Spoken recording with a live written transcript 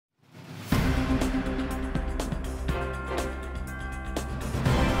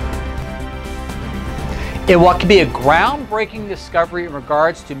In what could be a groundbreaking discovery in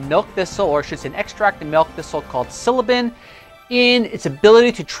regards to milk thistle, or I should say an extract of milk thistle called Sil-ibin-in, its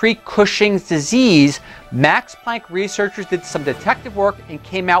ability to treat Cushing's disease, Max Planck researchers did some detective work and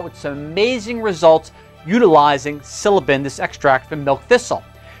came out with some amazing results utilizing Sil-ibin, this extract from milk thistle.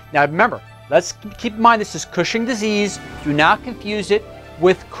 Now remember, let's keep in mind this is Cushing disease. Do not confuse it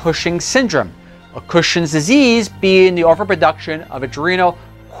with Cushing syndrome. A Cushing's disease being the overproduction of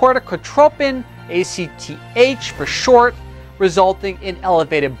adrenocorticotropin, ACTH for short, resulting in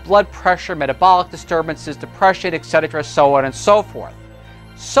elevated blood pressure, metabolic disturbances, depression, etc., so on and so forth.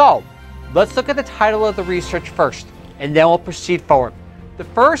 So, let's look at the title of the research first, and then we'll proceed forward. The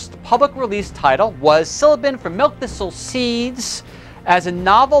first public release title was Sil-ibin from milk thistle seeds as a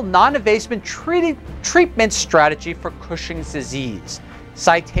novel non-invasive treatment strategy for Cushing's disease.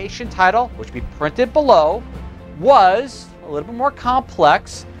 Citation title, which we printed below, was a little bit more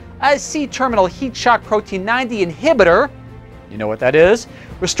complex, as C-terminal HSP90 inhibitor, you know what that is,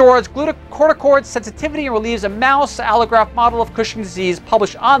 restores glucocorticoid sensitivity and relieves a mouse allograft model of Cushing disease,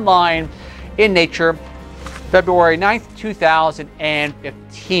 published online in Nature, February 9th,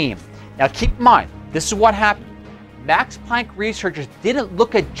 2015. Now keep in mind, this is what happened. Max Planck researchers didn't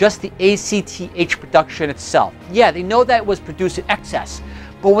look at just the ACTH production itself. Yeah, they know that it was produced in excess,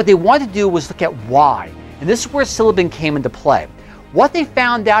 but what they wanted to do was look at why. And this is where Sil-ibin came into play. What they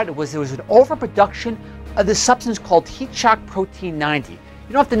found out was there was an overproduction of this substance called HSP90. You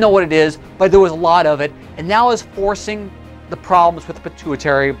don't have to know what it is, but there was a lot of it, and now is forcing the problems with the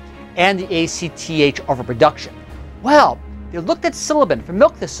pituitary and the ACTH overproduction. Well, they looked at Sil-ibin from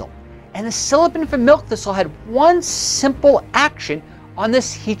milk thistle, and the Sil-ibin from milk thistle had one simple action on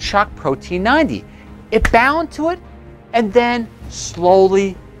this HSP90. It bound to it and then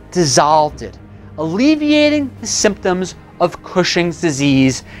slowly dissolved it, alleviating the symptoms of Cushing's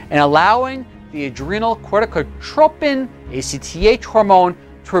disease and allowing the adrenocorticotropin, ACTH hormone,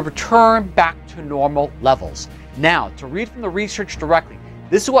 to return back to normal levels. Now, to read from the research directly,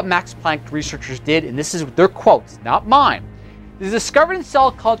 this is what Max Planck researchers did, and this is their quotes, not mine. It is discovered in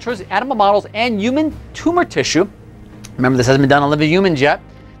cell cultures, animal models, and human tumor tissue, remember this hasn't been done on living humans yet,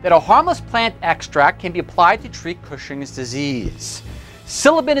 that a harmless plant extract can be applied to treat Cushing's disease.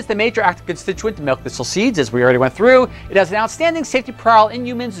 Sil-ibin is the major active constituent in milk thistle seeds, as we already went through. It has an outstanding safety profile in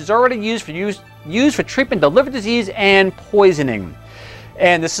humans. It is already used for treatment of liver disease and poisoning.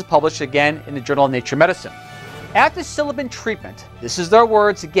 And this is published again in the Journal of Nature Medicine. After Sil-ibin treatment, this is their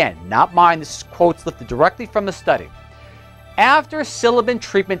words again, not mine, this is quotes lifted directly from the study. After Sil-ibin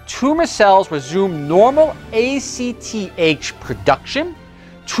treatment, tumor cells resumed normal ACTH production,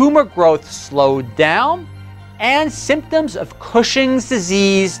 tumor growth slowed down, and symptoms of Cushing's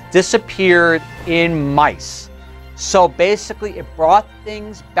disease disappeared in mice. So basically, it brought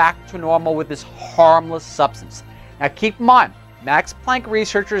things back to normal with this harmless substance. Now keep in mind, Max Planck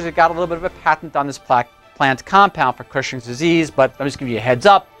researchers have got a little bit of a patent on this plant compound for Cushing's disease, but let me just give you a heads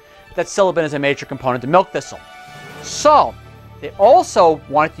up that Sil-ibin is a major component of milk thistle. So they also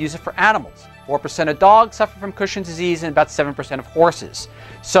wanted to use it for animals. 4% of dogs suffer from Cushing's disease and about 7% of horses.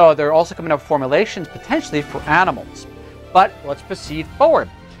 So they're also coming up with formulations potentially for animals. But let's proceed forward.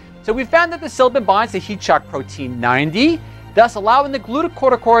 So we found that the Sil-ibin binds the HSP90, thus allowing the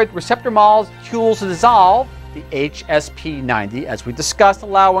glucocorticoid receptor molecules to dissolve the HSP90, as we discussed,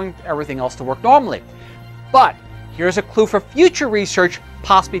 allowing everything else to work normally. But here's a clue for future research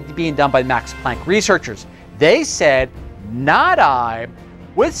possibly being done by Max Planck researchers. They said, not I,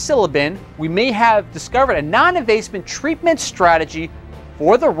 with Sil-ibin, we may have discovered a non-invasive treatment strategy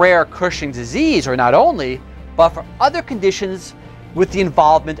for the rare Cushing's disease, or not only, but for other conditions with the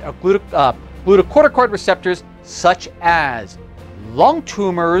involvement of glucocorticoid receptors such as lung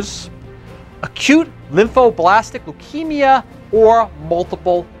tumors, acute lymphoblastic leukemia, or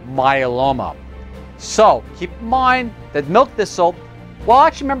multiple myeloma. So keep in mind that milk thistle, well,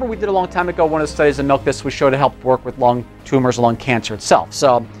 actually, remember we did a long time ago one of the studies of milk thistle we showed it helped work with lung tumors, lung cancer itself.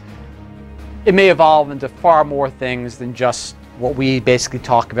 So it may evolve into far more things than just what we basically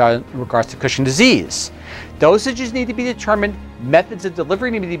talk about in regards to Cushing disease. Dosages need to be determined, methods of delivery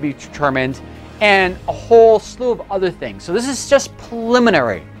need to be determined, and a whole slew of other things. So this is just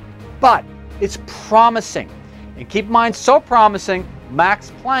preliminary, but it's promising. And keep in mind, so promising,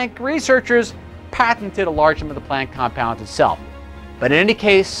 Max Planck researchers patented a large number of the plant compound itself. But in any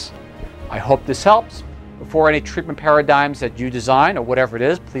case, I hope this helps. Before any treatment paradigms that you design or whatever it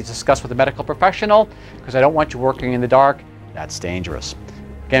is, please discuss with a medical professional, because I don't want you working in the dark. That's dangerous.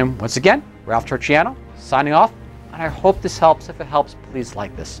 Again, once again, Ralph Turchiano signing off, and I hope this helps. If it helps, please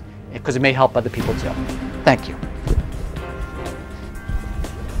like this, because it may help other people too. Thank you.